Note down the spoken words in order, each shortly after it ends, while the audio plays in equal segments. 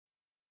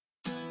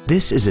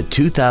This is a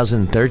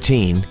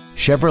 2013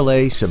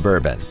 Chevrolet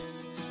Suburban.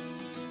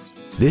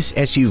 This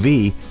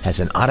SUV has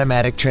an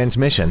automatic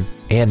transmission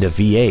and a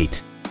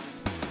V8.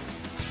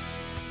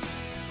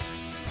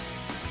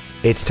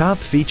 Its top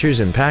features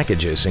and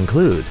packages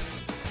include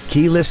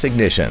keyless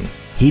ignition,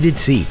 heated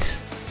seats,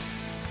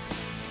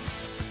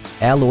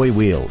 alloy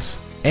wheels,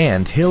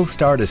 and hill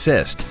start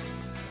assist.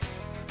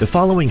 The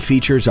following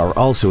features are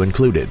also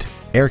included: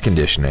 air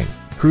conditioning,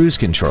 cruise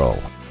control,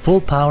 full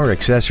power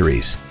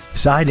accessories,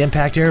 side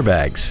impact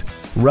airbags,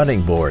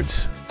 running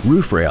boards,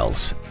 roof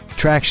rails,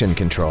 traction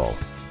control,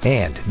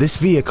 and this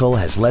vehicle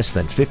has less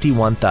than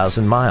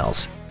 51,000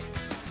 miles.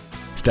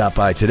 Stop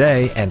by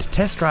today and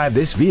test drive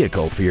this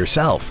vehicle for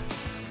yourself.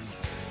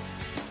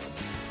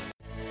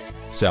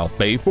 South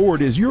Bay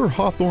Ford is your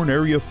Hawthorne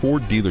area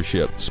Ford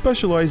dealership,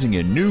 specializing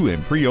in new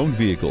and pre-owned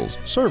vehicles,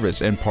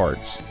 service, and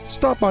parts.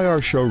 Stop by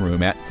our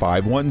showroom at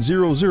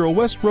 5100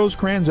 West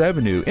Rosecrans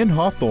Avenue in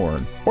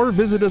Hawthorne, or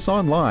visit us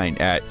online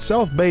at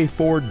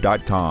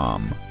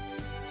southbayford.com.